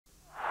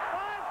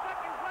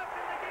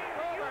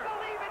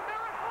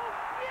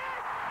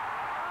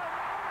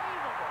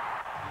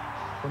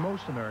For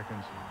most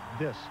Americans,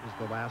 this is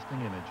the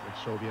lasting image of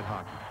Soviet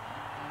hockey.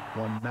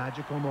 One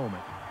magical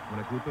moment when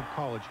a group of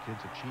college kids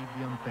achieved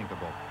the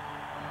unthinkable.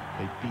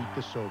 They beat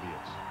the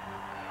Soviets.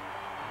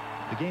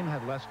 The game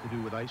had less to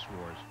do with ice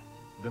wars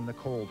than the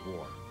Cold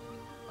War,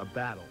 a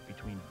battle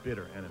between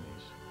bitter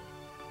enemies.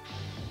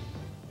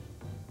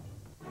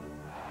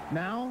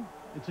 Now,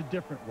 it's a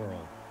different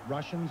world.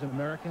 Russians and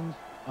Americans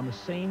on the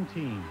same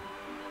team.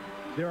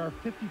 There are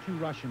 52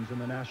 Russians in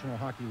the National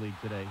Hockey League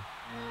today.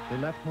 They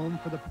left home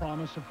for the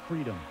promise of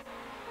freedom,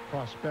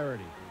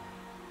 prosperity,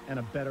 and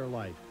a better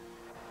life.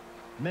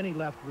 Many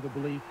left with a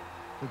belief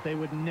that they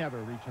would never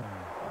return.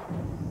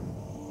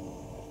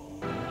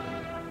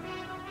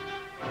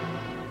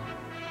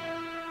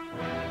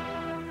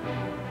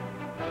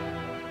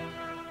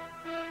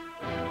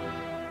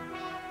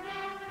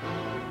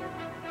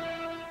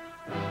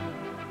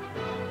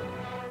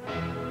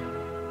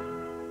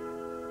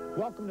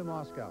 Welcome to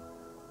Moscow.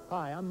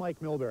 Hi, I'm Mike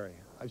Milbury.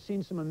 I've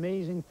seen some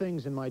amazing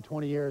things in my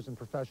 20 years in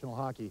professional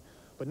hockey,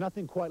 but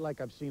nothing quite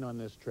like I've seen on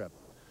this trip.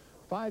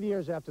 5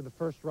 years after the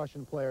first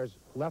Russian players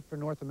left for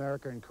North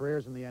America and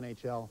careers in the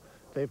NHL,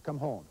 they've come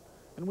home,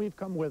 and we've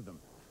come with them.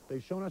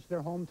 They've shown us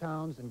their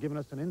hometowns and given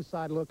us an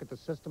inside look at the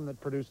system that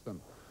produced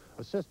them,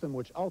 a system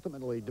which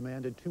ultimately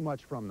demanded too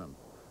much from them.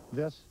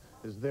 This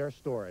is their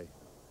story.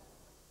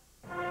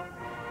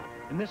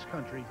 In this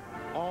country,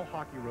 all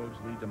hockey roads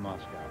lead to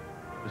Moscow,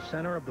 the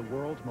center of the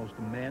world's most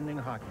demanding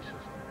hockey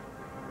system.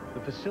 The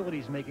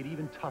facilities make it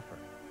even tougher.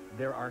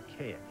 They're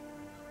archaic.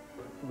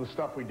 The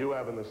stuff we do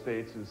have in the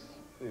States is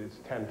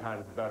 10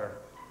 times better.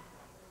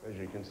 As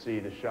you can see,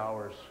 the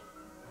showers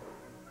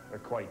are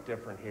quite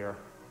different here.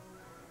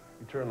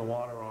 You turn the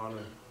water on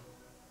and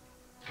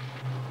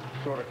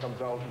it sort of comes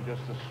out in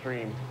just a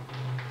stream.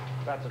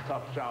 That's a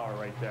tough shower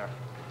right there.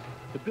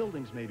 The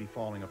buildings may be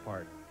falling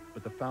apart,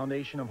 but the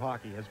foundation of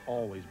hockey has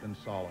always been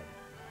solid.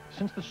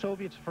 Since the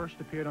Soviets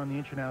first appeared on the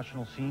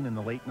international scene in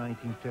the late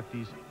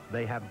 1950s,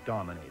 they have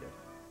dominated.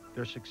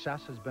 Their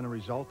success has been a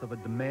result of a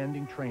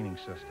demanding training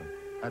system.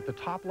 At the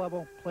top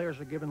level, players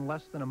are given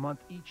less than a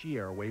month each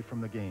year away from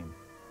the game.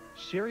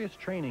 Serious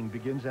training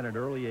begins at an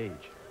early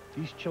age.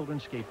 These children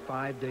skate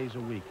 5 days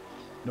a week.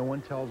 No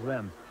one tells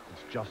them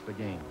it's just a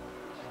game.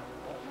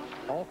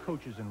 All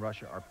coaches in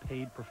Russia are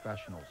paid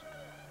professionals.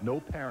 No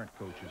parent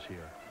coaches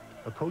here.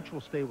 A coach will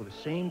stay with the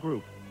same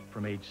group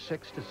from age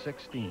 6 to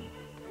 16.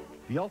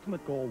 The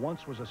ultimate goal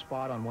once was a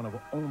spot on one of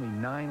only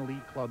 9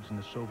 league clubs in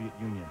the Soviet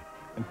Union,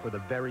 and for the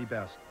very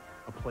best,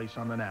 a place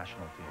on the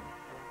national team.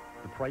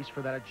 The price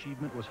for that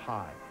achievement was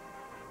high: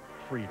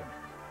 freedom.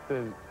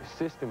 The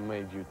system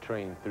made you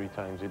train 3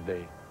 times a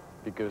day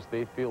because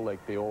they feel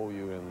like they owe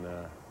you, and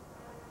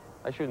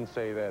I shouldn't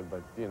say that,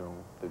 but you know,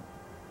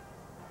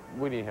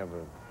 we didn't have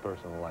a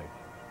personal life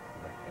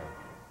back then.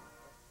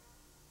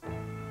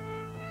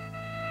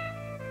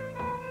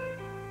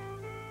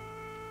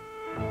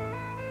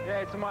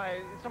 Yeah,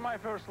 it's my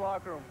first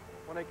locker room.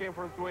 When I came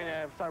from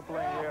Lithuania, I started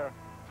playing here.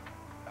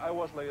 I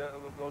was like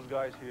those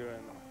guys here,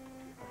 and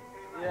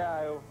yeah,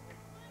 I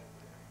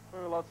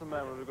have lots of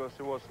memories because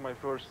it was my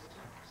first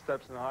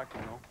steps in hockey,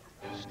 you know.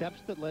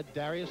 Steps that led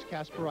Darius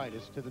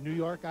Kasparaitis to the New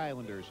York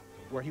Islanders,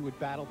 where he would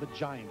battle the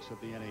giants of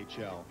the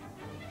NHL.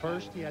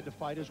 First, he had to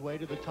fight his way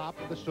to the top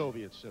of the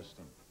Soviet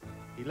system.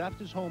 He left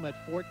his home at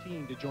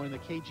 14 to join the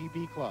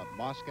KGB club,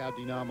 Moscow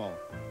Dynamo.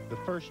 The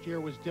first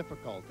year was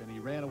difficult, and he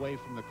ran away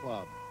from the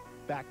club,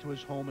 back to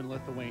his home in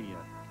Lithuania.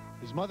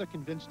 His mother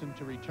convinced him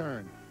to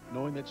return,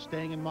 knowing that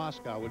staying in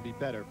Moscow would be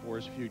better for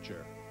his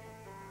future.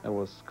 I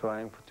was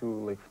crying for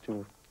two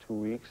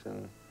weeks,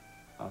 and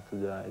after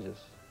that I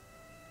just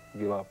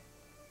gave up.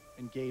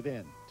 And gave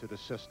in to the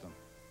system.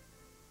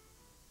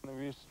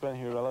 We spent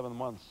here 11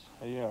 months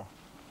a year.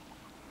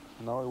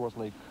 You know, it was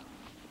like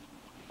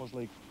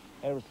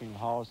everything,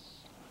 was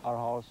our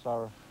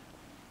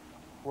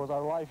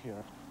life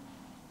here.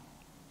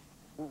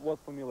 It was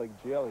for me like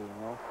jail, you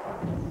know.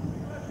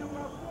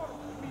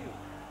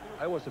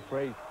 I was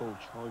afraid,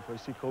 coach. You know, if I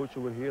see coach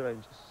over here, I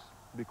just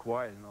be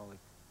quiet, you know, like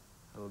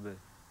a little bit.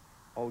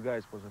 All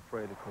guys was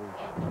afraid of coach.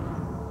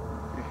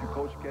 If your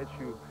coach catch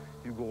you,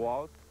 you go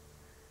out,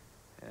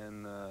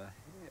 and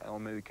I'll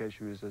maybe catch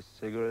you with a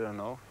cigarette, I don't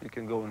know. You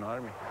can go in the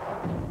army.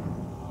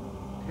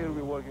 Here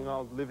we're working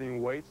out,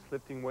 lifting weights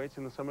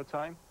in the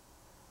summertime.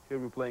 Here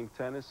we're playing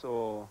tennis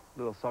or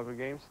little soccer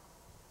games.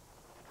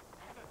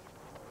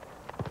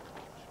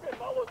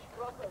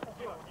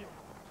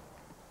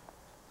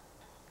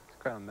 It's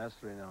kind of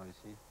messy right now, you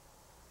see.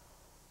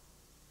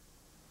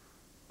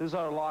 This is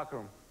our locker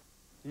room.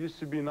 It used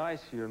to be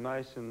nice here,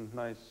 nice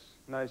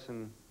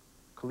and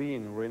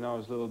clean. Right now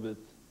it's a little bit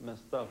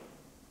messed up.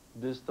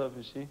 This stuff,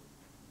 you see.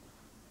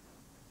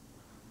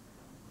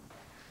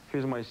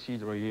 Here's my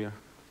seat right here.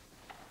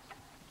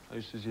 I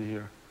used to sit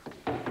here.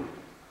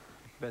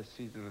 Best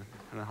seat in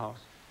the house.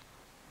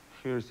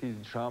 Here is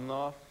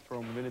Zhamnov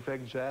from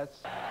Winnipeg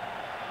Jets.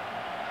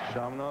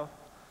 Zhamnov.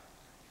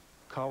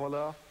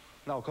 Kovalov.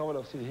 No,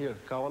 Kovalov sit here.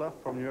 Kovalov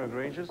from New York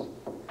Rangers.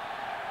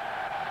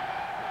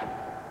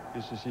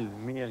 Used to see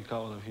me and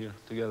Kovalov here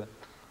together.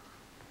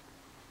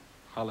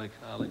 Alex,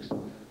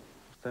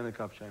 Stanley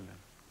Cup champion.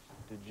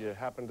 Did you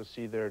happen to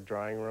see their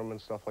drying room and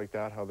stuff like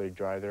that, how they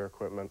dry their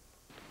equipment?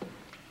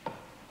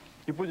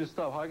 You put your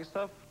stuff, hockey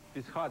stuff,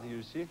 it's hot here,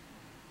 you see?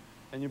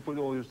 And you put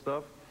all your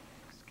stuff,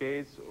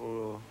 skates,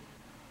 or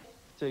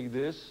take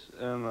this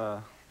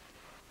and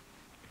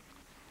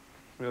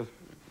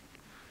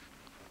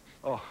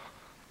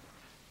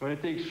when you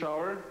take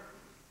shower,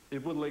 you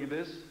put like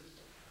this.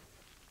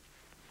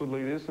 Put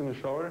like this in the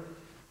shower,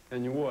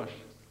 and you wash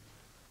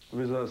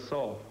with a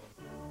salt.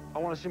 I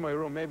want to see my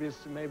room. Maybe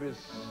it's a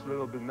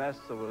little bit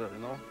messed over there, you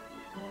know.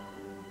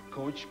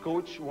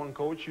 One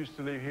coach used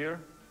to live here,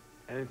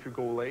 and if you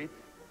go late,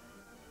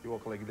 you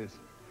walk like this.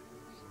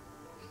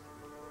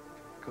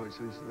 Coach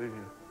used to live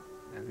here,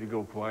 and we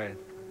go quiet.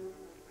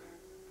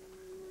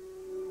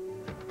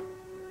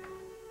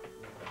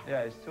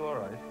 Yeah, it's still all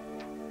right.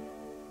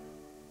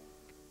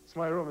 It's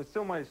my room. It's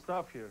still my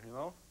stuff here, you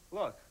know.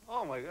 Look.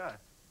 Oh my God.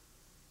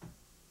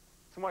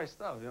 It's my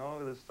stuff, you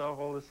know. The stuff,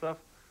 all the stuff.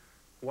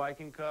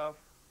 Viking cup.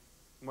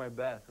 My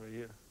bath right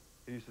here.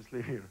 I used to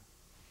sleep here.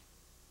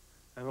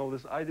 And all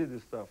this. I did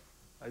this stuff.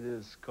 I did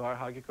this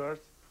hockey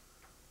cards.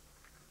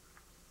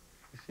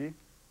 You see?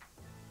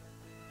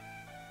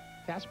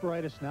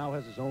 Kasparaitis now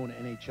has his own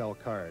NHL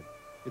card.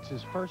 It's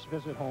his first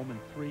visit home in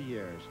 3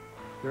 years.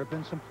 There have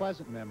been some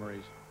pleasant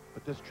memories,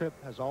 but this trip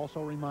has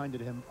also reminded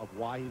him of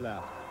why he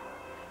left.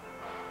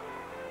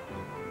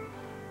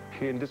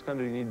 Here in this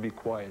country, you need to be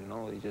quiet, you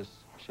know? You just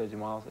shut your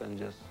mouth and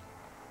just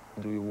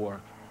do your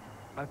work.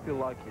 I feel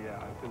lucky,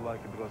 yeah. I feel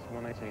lucky because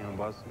when I take on a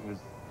bus with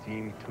the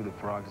team to the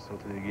practice or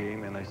to the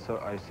game, and I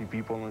see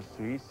people on the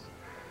streets,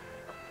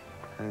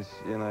 and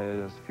I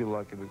just feel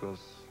lucky because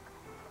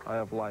I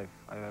have life.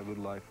 I have a good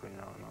life right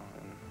now, you know?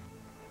 And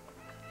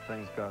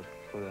thanks God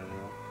for that, you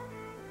know?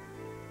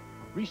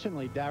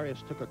 Recently,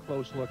 Darius took a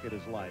close look at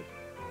his life.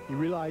 He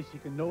realized he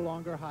can no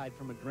longer hide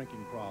from a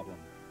drinking problem.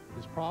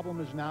 His problem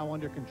is now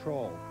under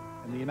control,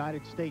 in the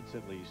United States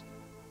at least.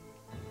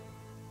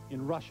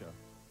 In Russia,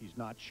 he's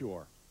not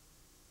sure.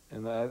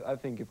 And I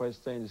think if I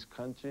stay in this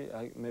country,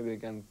 maybe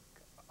again,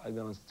 I'm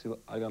gonna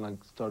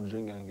start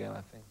drinking again,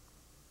 I think.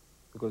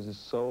 Because it's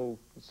so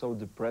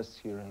depressed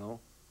here, you know?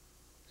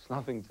 There's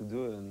nothing to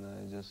do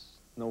and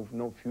just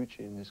no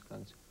future in this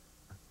country.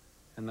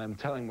 And I'm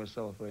telling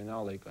myself right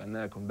now, like, I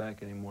never come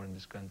back anymore in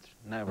this country.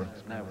 Never,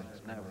 never,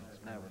 never, never,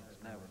 never,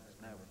 never,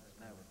 never.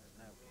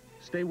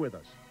 Stay with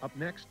us. Up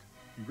next,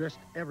 he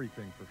risked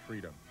everything for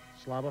freedom.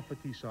 Slava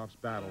Fetisov's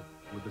battle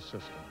with the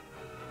system.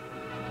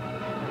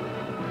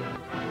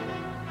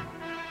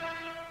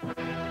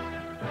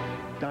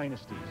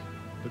 Dynasties,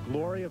 the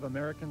glory of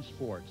American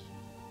sports.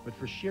 But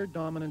for sheer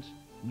dominance,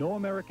 no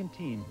American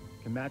team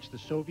can match the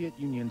Soviet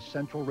Union's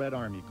Central Red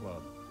Army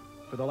Club.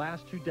 For the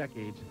last 2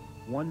 decades,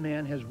 one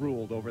man has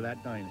ruled over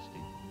that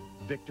dynasty,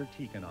 Viktor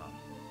Tikhonov.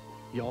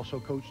 He also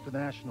coached the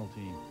national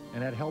team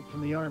and had help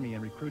from the Army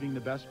in recruiting the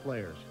best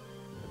players.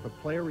 If a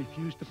player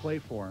refused to play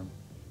for him,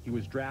 he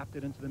was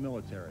drafted into the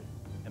military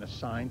and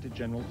assigned to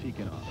General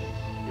Tikhonov.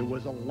 It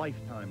was a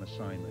lifetime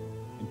assignment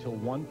until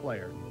one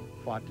player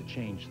fought to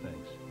change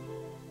things.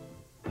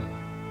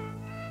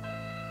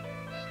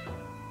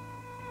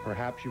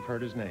 Perhaps you've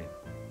heard his name.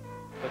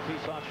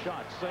 Fetisov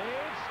shot, saved,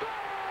 score!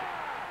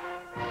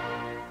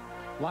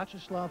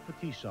 Vyacheslav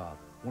Fetisov,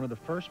 one of the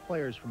first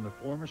players from the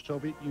former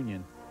Soviet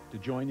Union to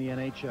join the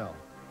NHL.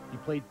 He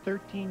played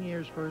 13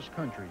 years for his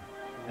country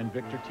and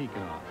Viktor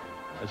Tikhonov.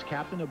 As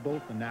captain of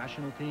both the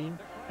national team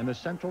and the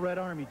Central Red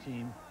Army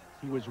team,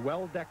 he was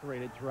well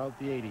decorated throughout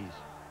the 80s.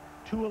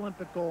 2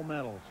 Olympic gold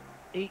medals,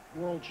 8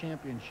 world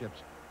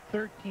championships,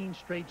 13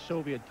 straight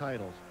Soviet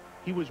titles.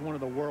 He was one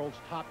of the world's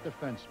top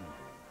defensemen.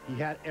 He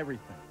had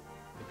everything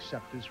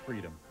except his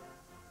freedom.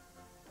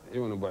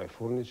 You want to buy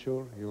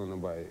furniture, you want to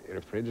buy a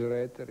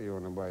refrigerator, you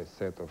want to buy a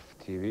set of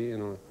TV, you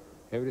know.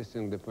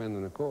 Everything depends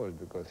on the coach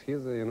because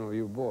he's,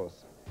 your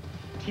boss.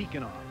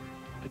 Tikhonov.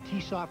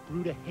 Fetisov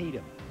grew to hate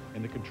him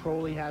and the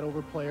control he had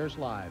over players'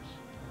 lives.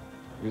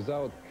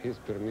 Without his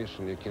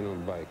permission, you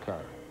cannot buy a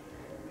car.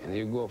 And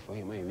you go for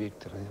him, hey,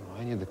 Victor,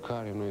 I need a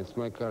car, it's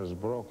my car is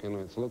broke,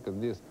 it's look at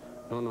this.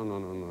 No,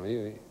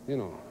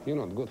 you're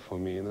not good for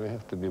me, you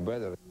have to be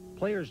better.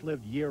 Players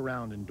lived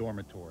year-round in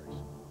dormitories.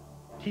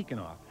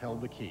 Tikhonov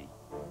held the key.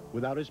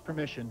 Without his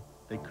permission,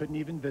 they couldn't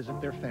even visit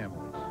their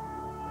families.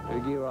 We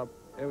give up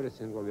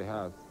everything what we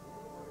have.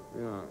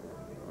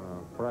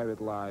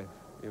 Private life,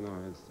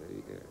 it's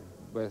the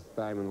best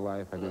time in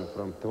life. I mean,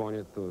 from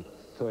 20 to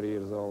 30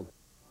 years old.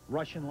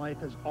 Russian life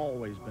has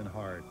always been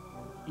hard,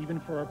 even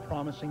for a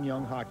promising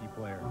young hockey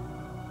player.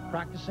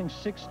 Practicing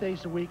 6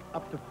 days a week,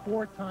 up to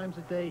 4 times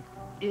a day,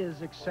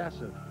 is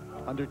excessive.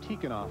 Under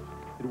Tikhonov,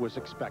 it was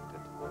expected.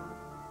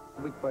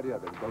 I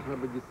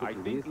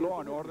think law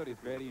and order is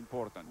very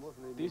important.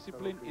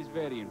 Discipline is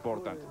very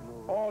important.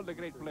 All the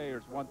great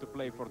players want to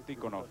play for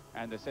Tikhonov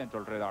and the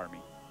Central Red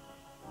Army.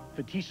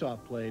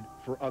 Fetisov played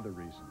for other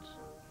reasons.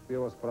 He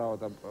was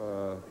proud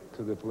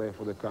to play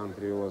for the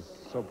country. He was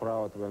so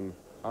proud when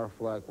our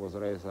flag was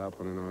raised up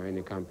in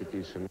any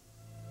competition.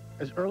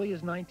 As early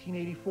as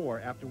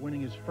 1984, after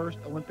winning his first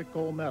Olympic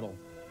gold medal,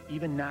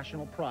 Even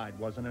national pride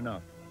wasn't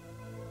enough.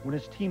 When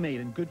his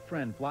teammate and good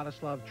friend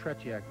Vladislav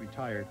Tretiak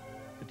retired,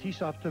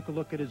 Fetisov took a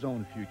look at his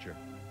own future.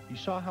 He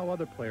saw how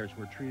other players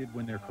were treated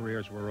when their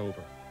careers were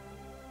over.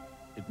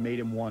 It made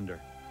him wonder.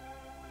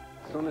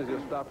 As soon as you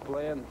stop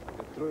playing,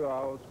 you throw you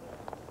out,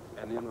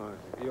 and you know,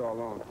 you're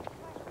alone.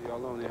 You're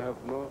alone. You have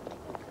no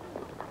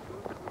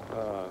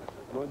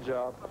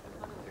job.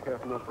 You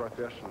have no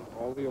profession.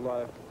 All your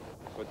life,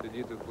 what you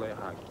did to play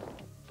hockey.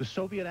 The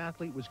Soviet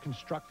athlete was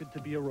constructed to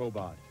be a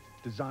robot,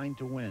 designed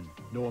to win.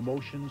 No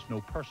emotions,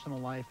 no personal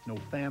life, no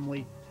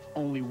family,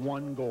 only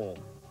one goal,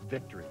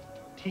 victory.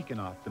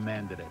 Tikhonov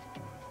demanded it.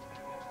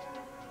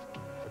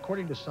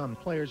 According to some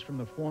players from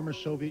the former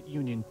Soviet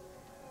Union,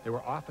 they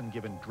were often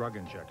given drug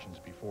injections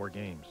before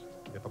games.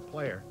 If a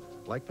player,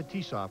 like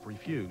Fetisov,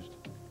 refused,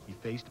 he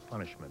faced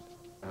punishment.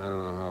 I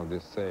don't know how they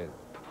say it,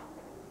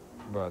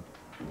 but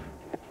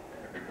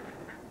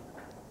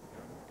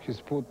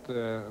he's put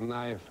a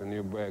knife in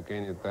your back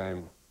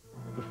anytime.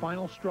 The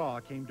final straw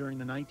came during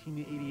the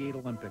 1988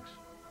 Olympics.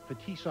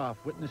 Fetisov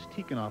witnessed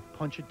Tikhonov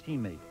punch a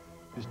teammate.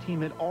 His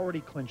team had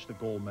already clinched the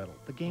gold medal.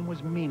 The game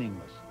was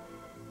meaningless.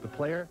 The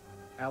player,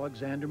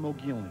 Alexander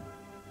Mogilny.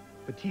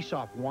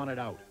 Fetisov wanted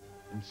out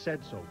and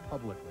said so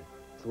publicly.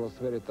 It was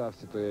a very tough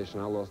situation.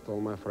 I lost all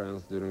my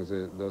friends during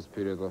those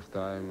periods of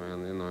time,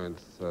 and you know,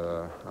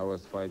 I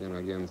was fighting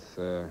against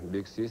a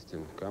big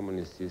system,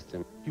 communist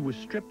system. He was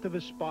stripped of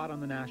his spot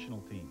on the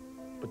national team,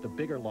 but the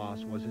bigger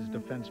loss was his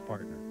defense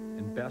partner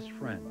and best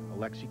friend,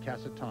 Alexei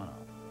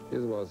Kasatonov.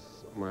 This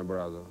was my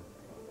brother.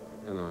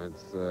 You know,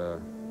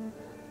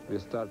 we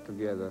start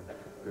together,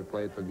 we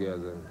play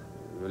together,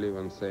 we live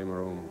in the same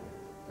room.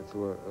 It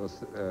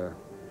was a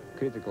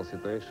critical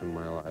situation in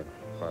my life,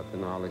 but you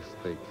know, Alex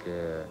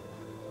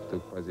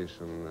took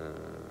position,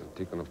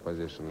 Tikhonov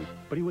position.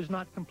 But he was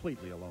not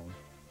completely alone.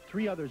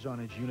 3 others on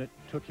his unit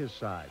took his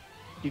side.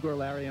 Igor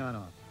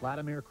Larionov,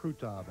 Vladimir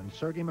Krutov, and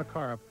Sergei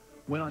Makarov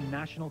went on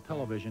national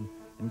television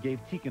and gave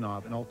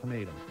Tikhonov an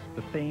ultimatum.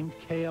 The famed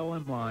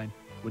KLM line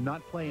would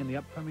not play in the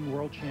upcoming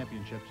World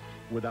Championships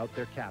without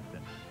their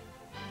captain.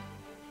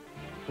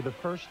 For the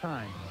first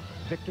time,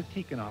 Viktor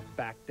Tikhonov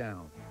backed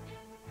down.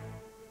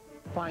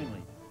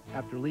 Finally,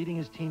 after leading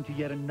his team to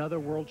yet another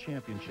World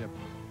Championship,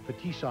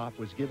 Fetisov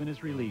was given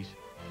his release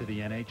to the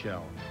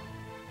NHL.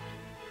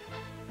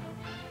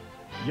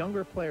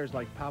 Younger players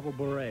like Pavel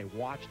Bure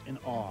watched in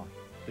awe.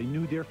 They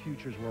knew their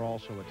futures were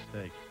also at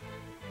stake.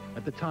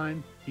 At the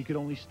time, he could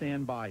only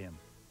stand by him,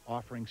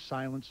 offering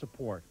silent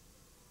support.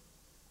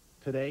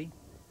 Today,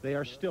 they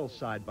are still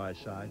side by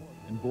side,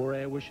 and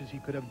Bure wishes he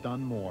could have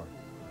done more.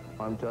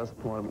 I'm just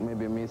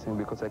maybe missing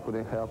because I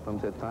couldn't help him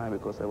at that time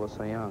because I was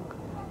so young.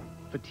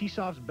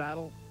 Fetisov's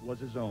battle was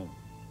his own,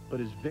 but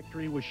his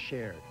victory was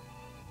shared.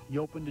 He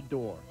opened a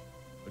door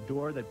that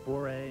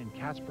Bure and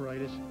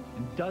Kasparaitis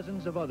and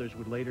dozens of others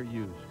would later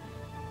use,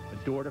 a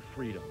door to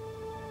freedom.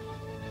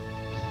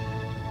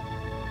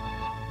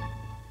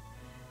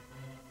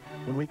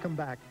 When we come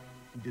back,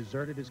 he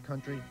deserted his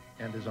country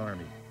and his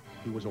army.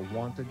 He was a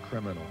wanted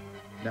criminal.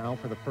 Now,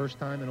 for the first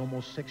time in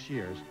almost 6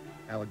 years,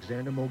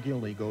 Alexander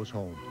Mogilny goes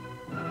home.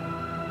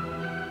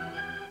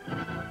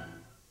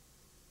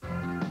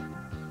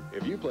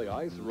 If you play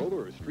ice,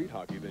 roller, or street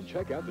hockey, then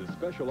check out this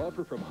special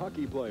offer from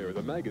Hockey Player,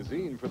 the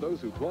magazine for those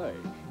who play.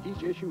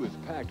 Each issue is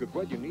packed with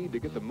what you need to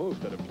get the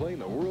most out of playing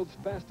the world's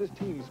fastest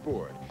team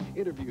sport.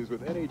 Interviews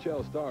with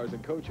NHL stars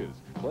and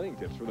coaches, playing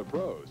tips from the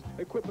pros,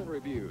 equipment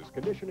reviews,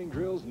 conditioning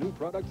drills, new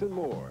products, and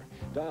more.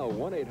 Dial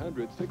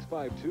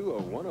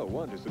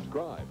 1-800-652-0101 to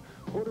subscribe.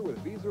 Order with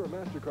Visa or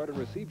MasterCard and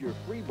receive your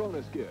free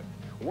bonus gift,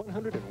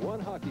 101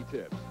 hockey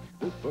tips.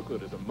 This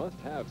booklet is a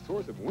must-have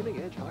source of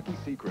winning-edge hockey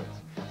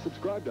secrets.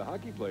 Subscribe to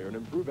Hockey Player and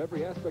improve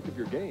every aspect of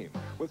your game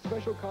with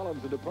special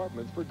columns and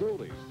departments for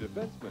goalies,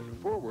 defensemen,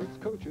 forwards,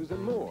 coaches,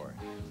 and more.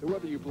 So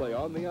whether you play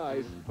on the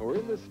ice or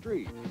in the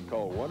street,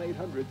 call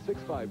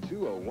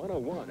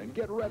 1-800-652-0101 and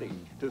get ready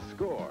to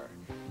score.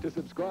 To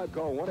subscribe,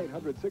 call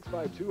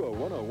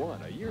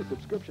 1-800-652-0101. A year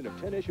subscription of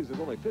 10 issues is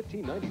only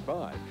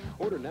 $15.95.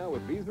 Order now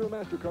with Visa or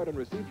MasterCard and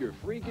receive your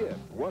free gift,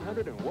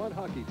 101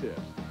 hockey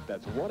tips.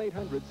 That's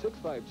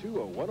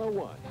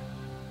 1-800-652-0101.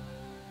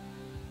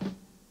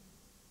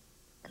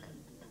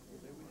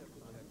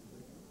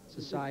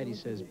 Society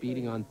says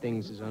beating on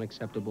things is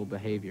unacceptable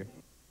behavior,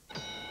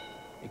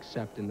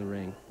 except in the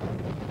ring.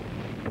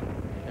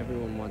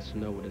 Everyone wants to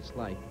know what it's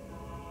like,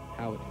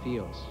 how it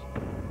feels,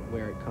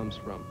 where it comes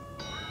from.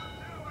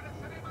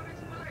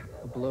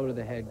 A blow to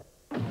the head,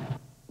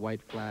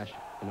 white flash,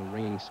 and a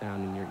ringing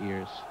sound in your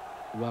ears.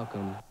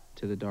 Welcome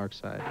to the dark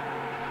side.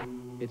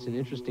 It's an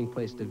interesting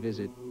place to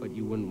visit, but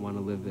you wouldn't want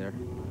to live there.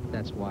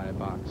 That's why I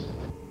box.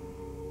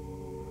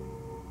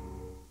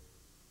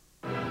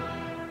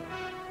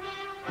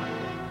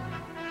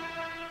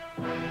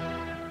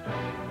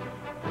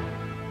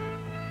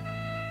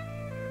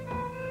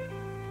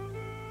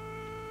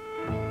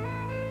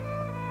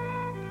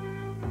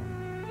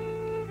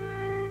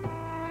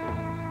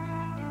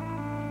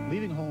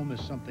 Leaving home is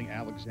something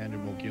Alexander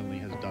Mogilny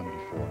has done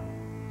before.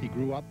 He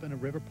grew up in a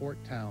riverport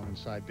town in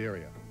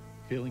Siberia.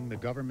 feeling the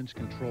government's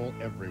control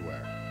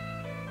everywhere.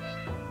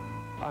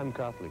 I'm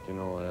Catholic, you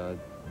know,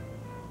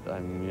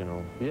 I'm, you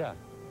know, yeah.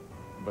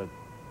 But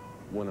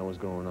when I was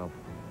growing up,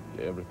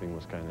 everything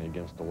was kind of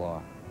against the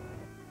law.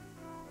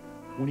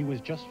 When he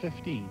was just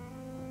 15,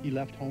 he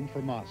left home for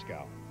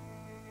Moscow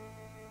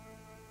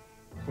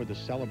for the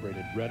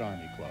celebrated Red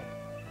Army Club.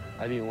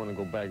 I didn't want to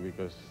go back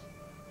because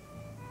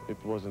it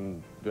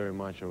wasn't very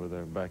much over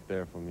there, back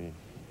there for me,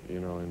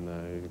 you know,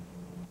 and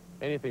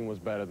anything was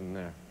better than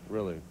there,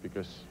 really,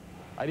 because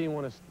I didn't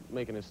want to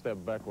make a step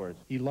backwards.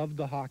 He loved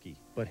the hockey,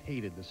 but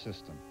hated the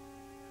system.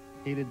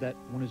 Hated that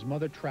when his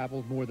mother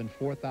traveled more than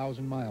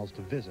 4,000 miles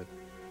to visit,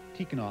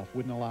 Tikhonov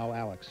wouldn't allow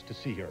Alex to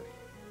see her.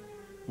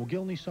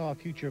 Mogilny saw a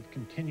future of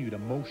continued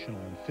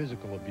emotional and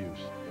physical abuse,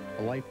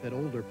 a life that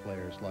older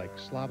players like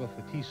Slava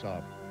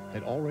Fetisov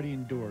had already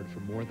endured for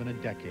more than a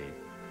decade.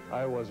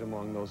 I was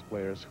among those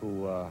players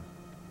who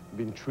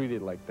been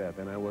treated like that,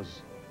 and I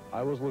was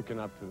looking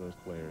up to those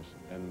players,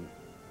 and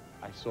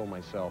I saw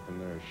myself in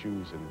their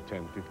shoes in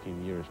 10,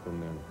 15 years from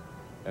them,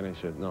 and I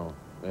said, no,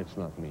 that's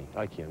not me.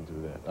 I can't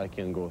do that. I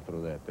can't go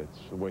through that. That's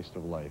a waste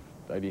of life.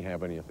 I didn't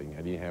have anything.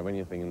 I didn't have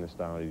anything in this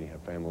town. I didn't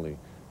have family,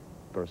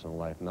 personal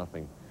life,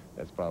 nothing.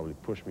 That's probably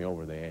pushed me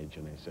over the edge,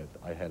 and I said,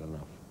 I had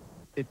enough.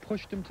 It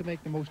pushed him to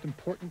make the most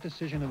important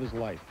decision of his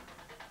life.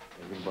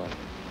 Hey, goodbye.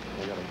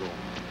 I gotta go.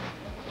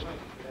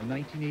 In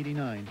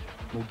 1989,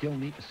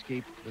 Mogilny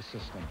escaped the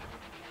system.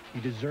 He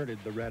deserted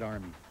the Red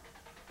Army,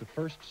 the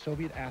first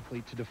Soviet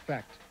athlete to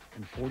defect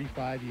in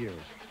 45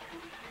 years.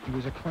 He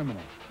was a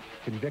criminal,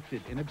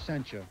 convicted in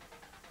absentia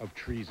of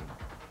treason.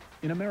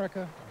 In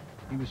America,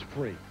 he was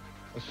free,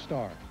 a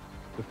star,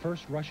 the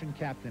first Russian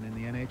captain in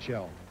the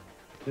NHL.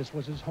 This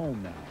was his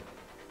home now.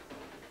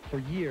 For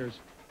years,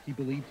 he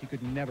believed he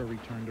could never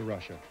return to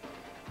Russia.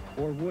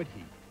 Or would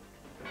he?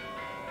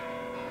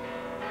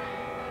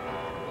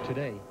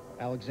 Today,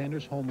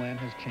 Alexander's homeland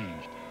has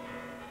changed.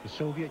 The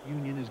Soviet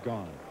Union is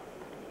gone.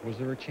 Was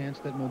there a chance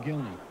that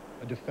Mogilny,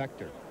 a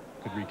defector,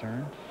 could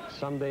return?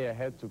 Someday I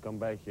had to come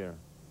back here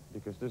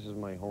because this is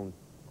my home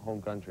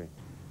country.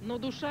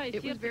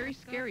 It was very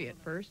scary at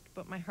first,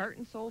 but my heart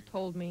and soul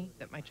told me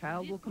that my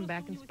child will come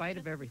back in spite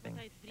of everything,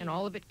 and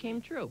all of it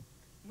came true.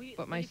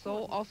 But my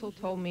soul also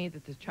told me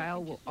that the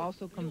child will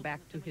also come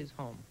back to his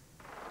home.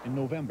 In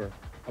November,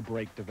 a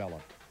break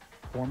developed.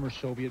 Former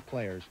Soviet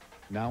players,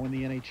 now in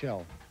the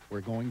NHL,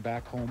 were going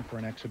back home for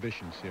an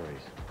exhibition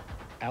series.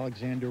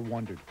 Alexander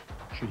wondered,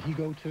 should he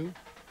go too?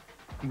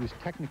 He was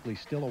technically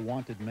still a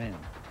wanted man.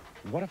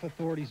 What if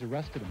authorities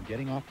arrested him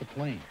getting off the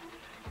plane?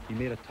 He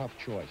made a tough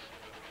choice.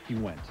 He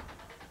went.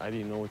 I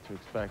didn't know what to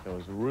expect. I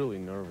was really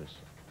nervous,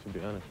 to be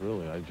honest,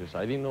 really. I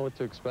didn't know what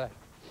to expect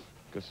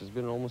because it's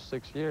been almost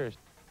 6 years.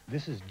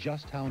 This is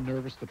just how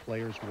nervous the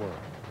players were.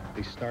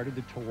 They started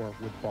the tour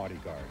with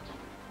bodyguards.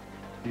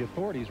 The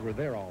authorities were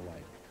there all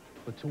right,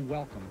 but to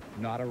welcome,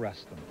 not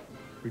arrest them.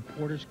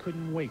 Reporters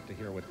couldn't wait to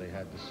hear what they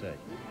had to say.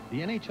 The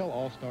NHL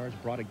All-Stars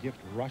brought a gift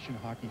Russian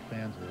hockey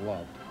fans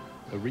loved,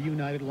 the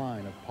reunited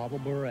line of Pavel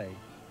Bure,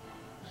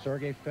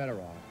 Sergei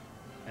Fedorov,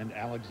 and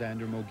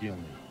Alexander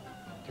Mogilny,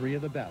 three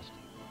of the best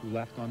who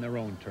left on their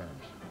own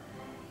terms.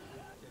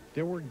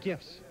 There were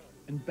gifts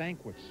and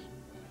banquets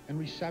and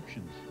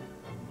receptions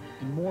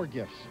and more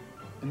gifts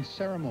and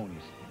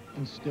ceremonies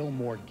and still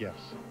more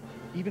gifts.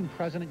 Even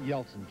President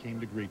Yeltsin came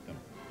to greet them.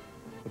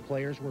 The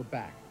players were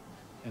back,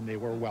 and they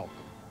were welcome.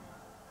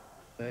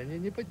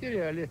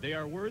 They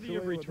are worthy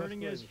of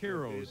returning as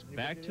heroes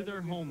back to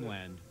their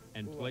homeland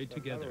and play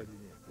together.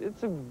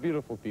 It's a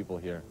beautiful people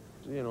here.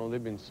 You know,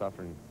 they've been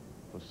suffering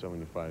for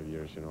 75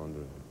 years, you know,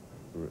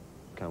 under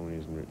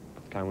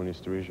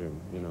communist regime,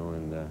 you know,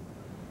 and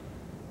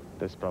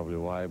that's probably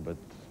why, but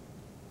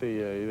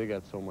they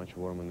got so much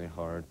warm in their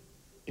heart.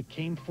 It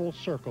came full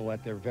circle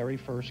at their very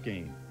first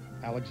game.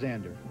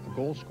 Alexander, the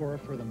goal scorer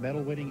for the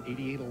medal-winning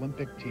 '88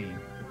 Olympic team,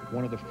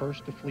 one of the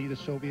first to flee the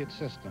Soviet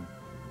system,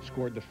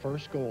 scored the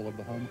first goal of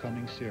the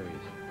homecoming series.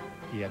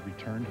 He had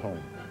returned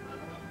home.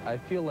 I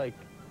feel like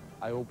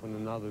I opened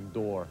another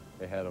door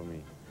ahead of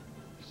me,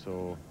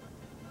 so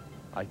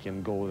I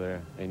can go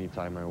there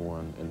anytime I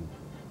want and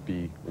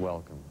be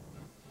welcome.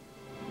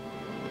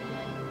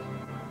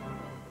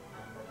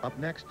 Up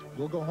next,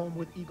 we'll go home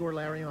with Igor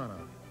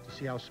Larionov to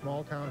see how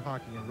small-town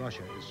hockey in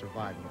Russia is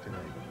surviving today.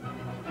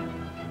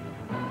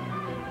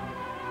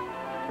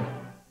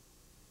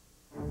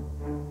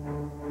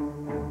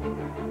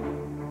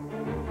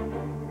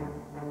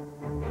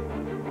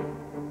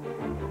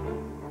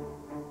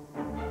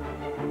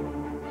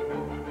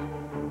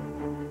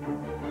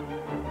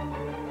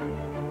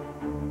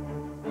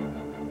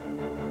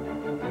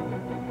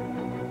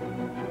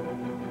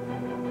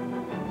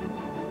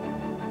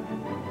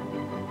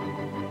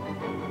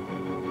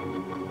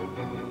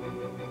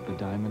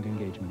 Diamond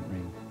engagement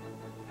ring.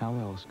 How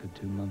else could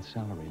 2 months'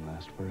 salary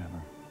last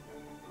forever?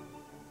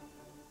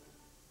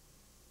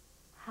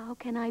 How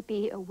can I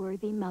be a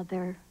worthy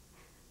mother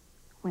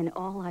when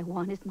all I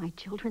want is my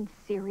children's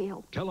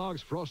cereal?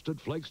 Kellogg's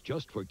Frosted Flakes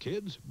just for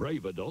kids?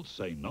 Brave adults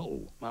say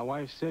no. My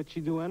wife said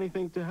she'd do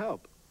anything to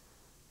help.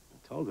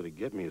 I told her to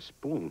get me a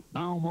spoon.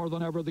 Now more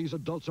than ever, these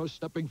adults are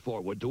stepping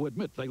forward to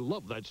admit they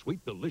love that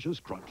sweet, delicious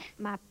crunch.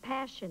 My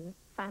passion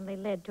finally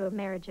led to a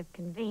marriage of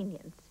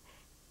convenience.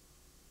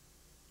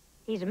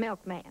 He's a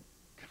milkman.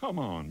 Come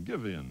on,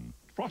 give in.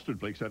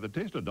 Frosted Flakes have the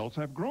taste adults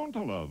have grown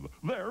to love.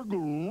 They're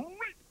great.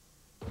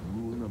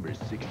 Rule number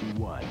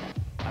 61,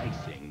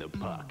 icing the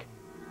puck.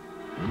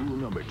 Rule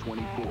number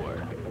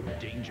 24,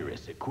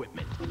 dangerous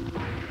equipment.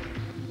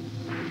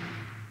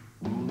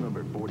 Rule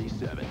number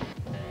 47,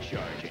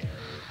 charging.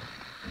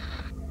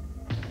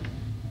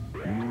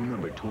 Rule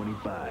number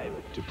 25,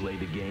 to play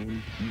the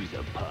game, use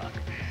a puck.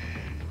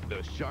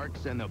 The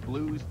Sharks and the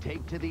Blues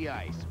take to the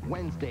ice,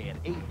 Wednesday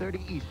at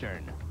 8:30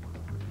 Eastern.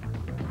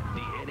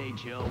 The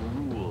NHL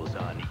rules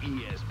on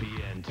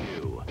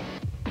ESPN2.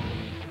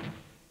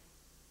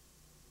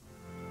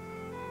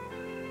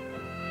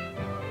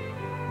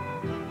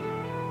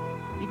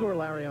 Igor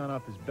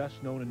Larionov is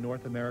best known in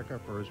North America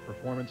for his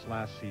performance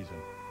last season.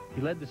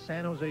 He led the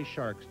San Jose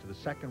Sharks to the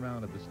second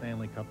round of the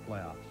Stanley Cup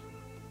playoffs.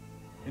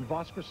 In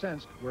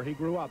Voskresensk, where he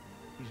grew up,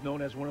 he's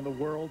known as one of the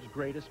world's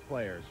greatest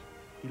players.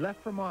 He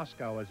left for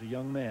Moscow as a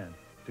young man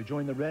to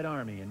join the Red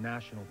Army in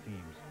national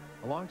teams.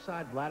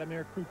 Alongside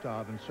Vladimir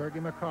Krutov and Sergei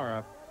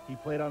Makarov, he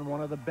played on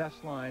one of the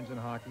best lines in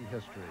hockey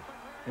history.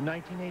 In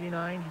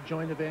 1989, he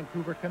joined the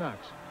Vancouver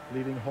Canucks,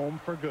 leaving home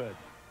for good.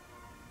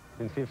 It's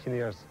been 15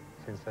 years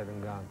since I've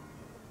been gone.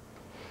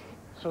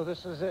 So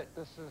this is it?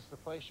 This is the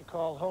place you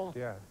called home?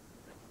 Yeah.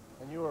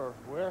 And you were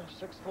where?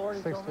 Sixth floor?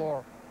 Sixth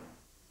floor.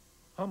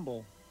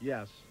 Humble,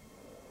 yes,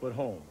 but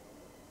home.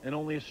 And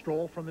only a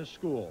stroll from his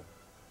school,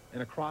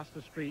 and across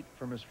the street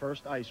from his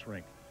first ice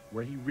rink,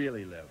 where he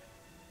really lived.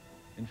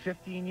 In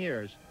 15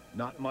 years,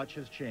 not much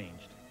has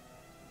changed.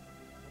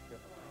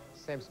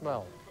 Same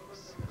smell.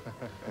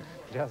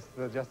 just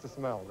the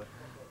smell.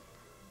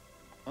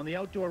 On the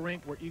outdoor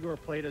rink where Igor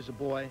played as a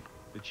boy,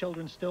 the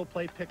children still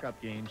play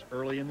pickup games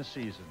early in the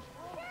season.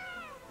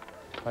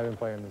 I've been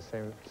playing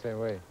the same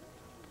way.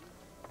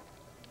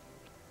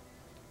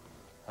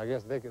 I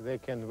guess they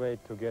can't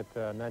wait to get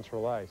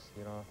natural ice,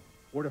 you know.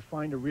 Or to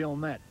find a real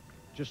net,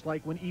 just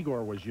like when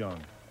Igor was young.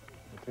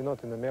 But we're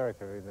not in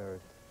America. The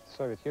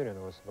Soviet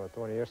Union was about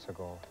 20 years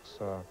ago,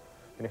 so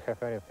we didn't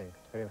have anything.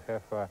 We didn't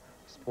have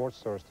sports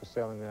stores to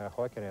sell in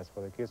hockey nets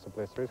for the kids to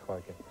play street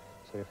hockey.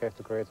 So you have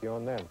to create your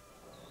own net.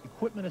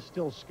 Equipment is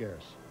still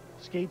scarce.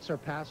 Skates are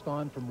passed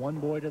on from one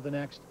boy to the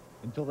next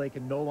until they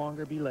can no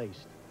longer be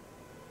laced.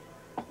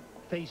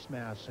 Face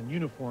masks and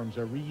uniforms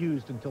are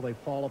reused until they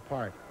fall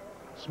apart.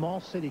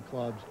 Small city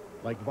clubs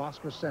like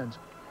Voskresensk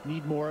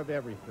need more of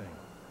everything.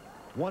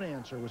 One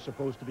answer was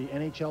supposed to be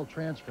NHL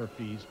transfer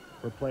fees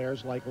for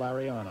players like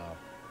Larionov.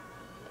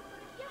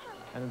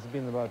 And it's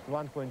been about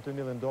 $1.2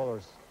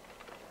 million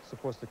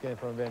supposed to come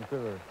from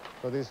Vancouver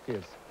for these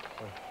kids.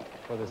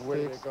 For the Where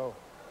sticks. did they go?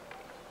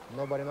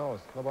 Nobody knows.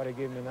 Nobody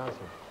gave me an answer.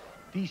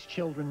 These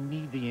children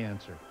need the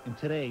answer, and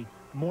today,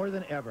 more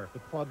than ever, the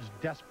clubs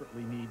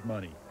desperately need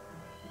money.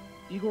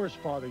 Igor's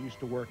father used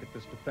to work at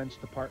this Defense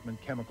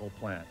Department chemical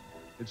plant.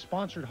 It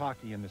sponsored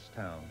hockey in this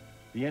town.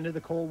 The end of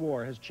the Cold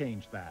War has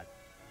changed that.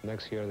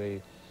 Next year,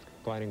 they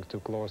planning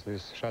to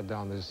shut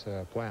down this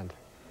plant,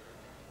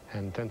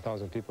 and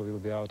 10,000 people will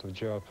be out of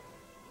job.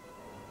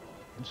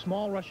 In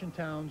small Russian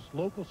towns,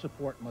 local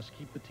support must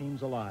keep the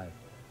teams alive.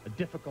 A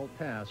difficult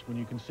task when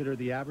you consider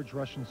the average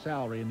Russian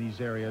salary in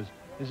these areas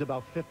is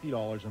about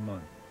 $50 a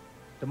month.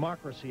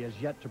 Democracy has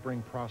yet to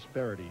bring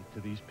prosperity to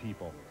these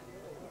people.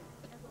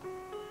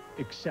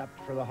 Except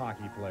for the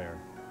hockey player.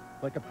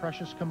 Like a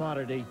precious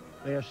commodity,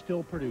 they are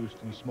still produced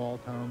in small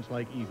towns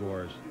like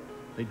Igor's.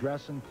 They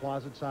dress in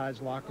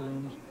closet-sized locker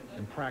rooms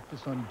and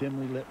practice on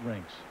dimly lit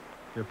rinks,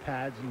 their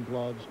pads and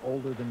gloves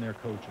older than their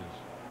coaches.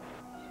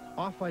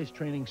 Off-ice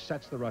training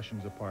sets the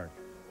Russians apart.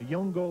 A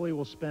young goalie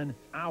will spend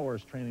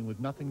hours training with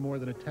nothing more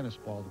than a tennis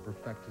ball to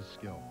perfect his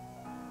skill.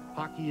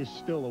 Hockey is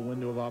still a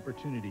window of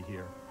opportunity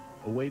here,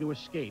 a way to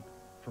escape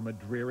from a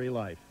dreary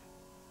life.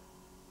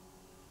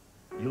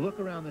 You look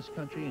around this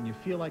country and you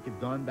feel like you've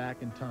gone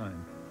back in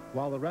time.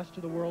 While the rest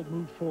of the world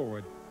moved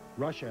forward,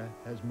 Russia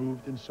has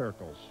moved in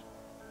circles.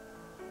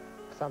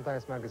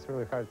 Sometimes, Mark, it's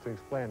really hard to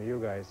explain to you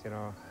guys, you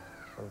know.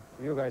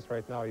 You guys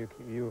right now,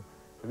 you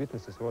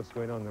witnesses what's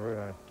going on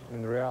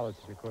in reality,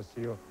 because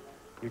you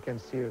can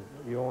see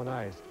your own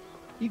eyes.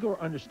 Igor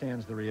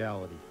understands the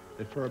reality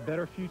that for a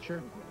better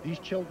future, these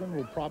children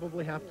will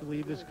probably have to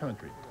leave this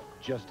country,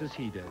 just as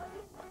he did.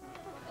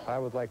 I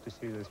would like to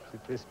see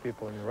these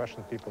people, I mean,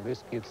 Russian people,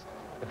 these kids,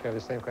 that have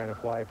the same kind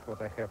of life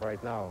what I have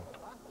right now.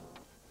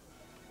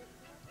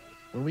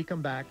 When we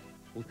come back,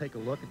 we'll take a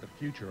look at the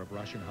future of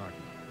Russian hockey.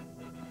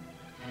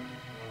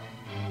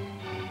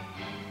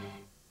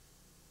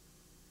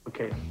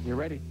 Okay, you're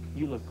ready?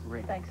 You look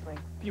great. Thanks, Lee.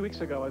 A few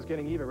weeks ago, I was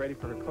getting Eva ready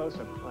for her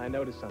close-up, and I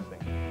noticed something.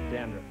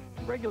 Dandruff.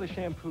 Regular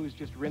shampoos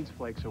just rinse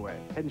flakes away.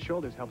 Head &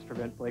 Shoulders helps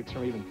prevent flakes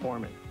from even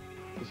forming.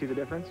 You see the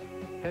difference?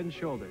 Head &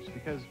 Shoulders,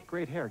 because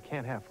great hair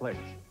can't have flakes.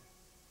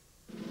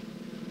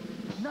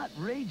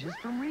 Nutrageous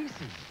from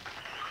Reese's.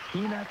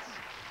 Peanuts,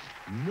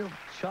 milk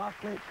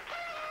chocolate,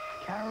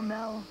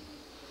 caramel,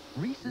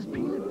 Reese's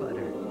peanut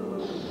butter.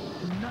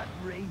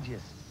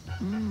 delicious.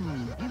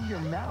 Give your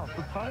mouth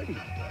a party.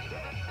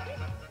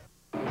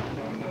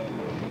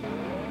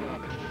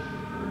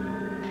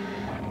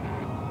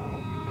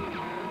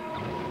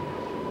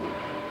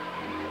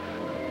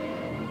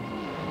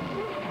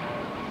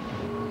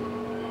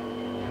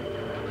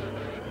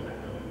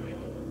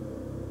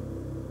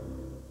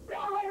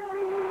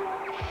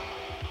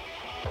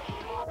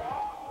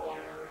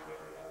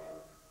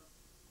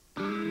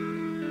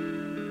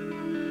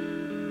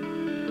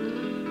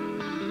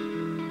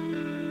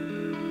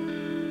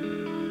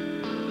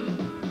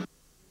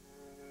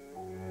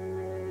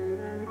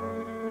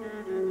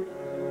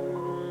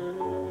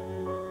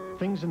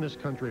 Things in this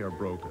country are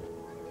broken.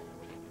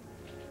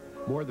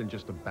 More than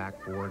just a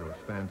backboard or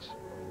fence,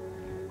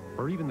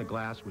 or even the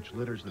glass which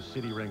litters the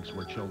city rinks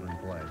where children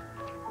play.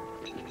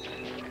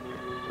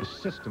 The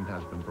system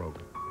has been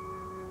broken.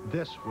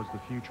 This was the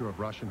future of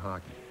Russian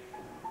hockey.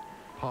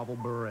 Pavel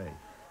Bure,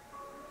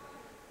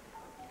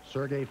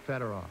 Sergei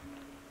Fedorov,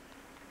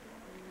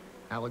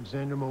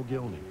 Alexander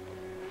Mogilny,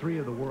 three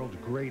of the world's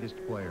greatest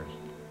players.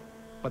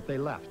 But they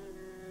left.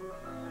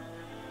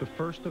 The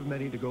first of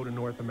many to go to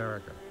North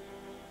America.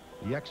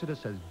 The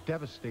exodus has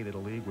devastated a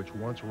league which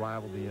once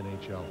rivaled the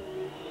NHL.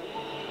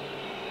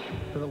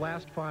 For the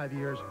last 5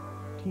 years,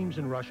 teams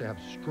in Russia have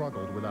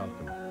struggled without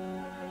them.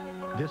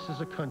 This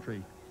is a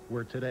country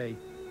where today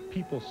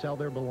people sell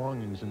their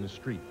belongings in the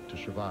street to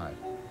survive.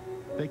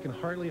 They can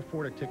hardly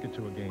afford a ticket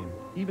to a game,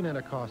 even at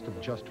a cost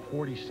of just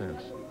 40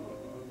 cents.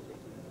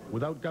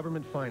 Without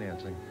government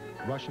financing,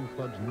 Russian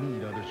clubs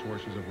need other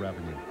sources of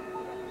revenue.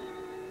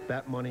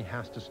 That money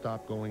has to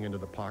stop going into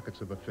the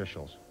pockets of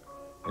officials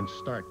and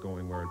start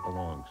going where it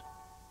belongs,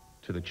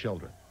 to the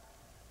children.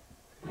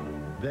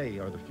 They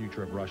are the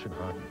future of Russian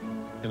hockey,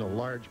 and a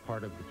large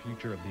part of the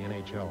future of the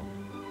NHL.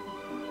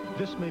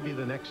 This may be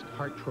the next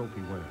Hart Trophy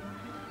winner,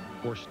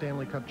 or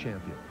Stanley Cup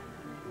champion.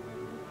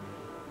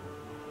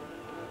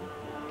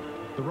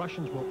 The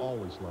Russians will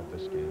always love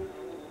this game.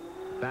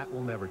 That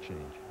will never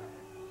change.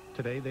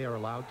 Today they are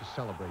allowed to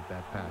celebrate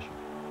that passion.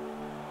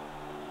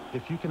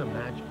 If you can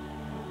imagine,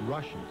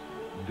 Russians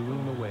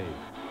doing the wave.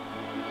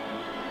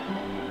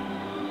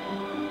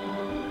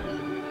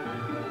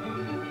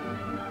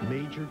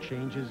 Major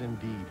changes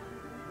indeed.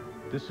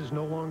 This is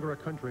no longer a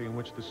country in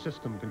which the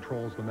system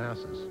controls the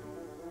masses.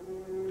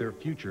 Their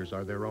futures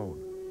are their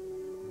own.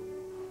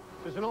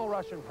 There's an old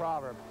Russian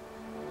proverb: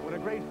 when a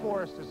great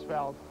forest is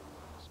felled,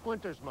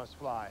 splinters must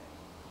fly.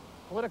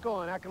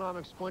 Political and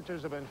economic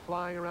splinters have been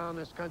flying around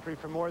this country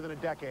for more than a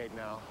decade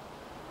now.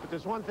 But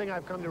there's one thing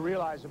I've come to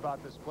realize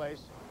about this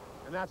place,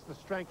 and that's the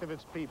strength of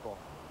its people.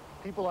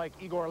 People like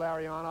Igor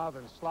Larionov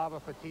and Slava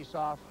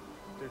Fetisov,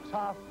 they're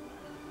tough,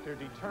 they're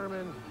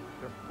determined,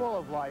 they're full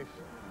of life.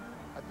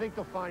 I think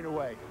they'll find a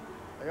way.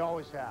 They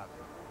always have.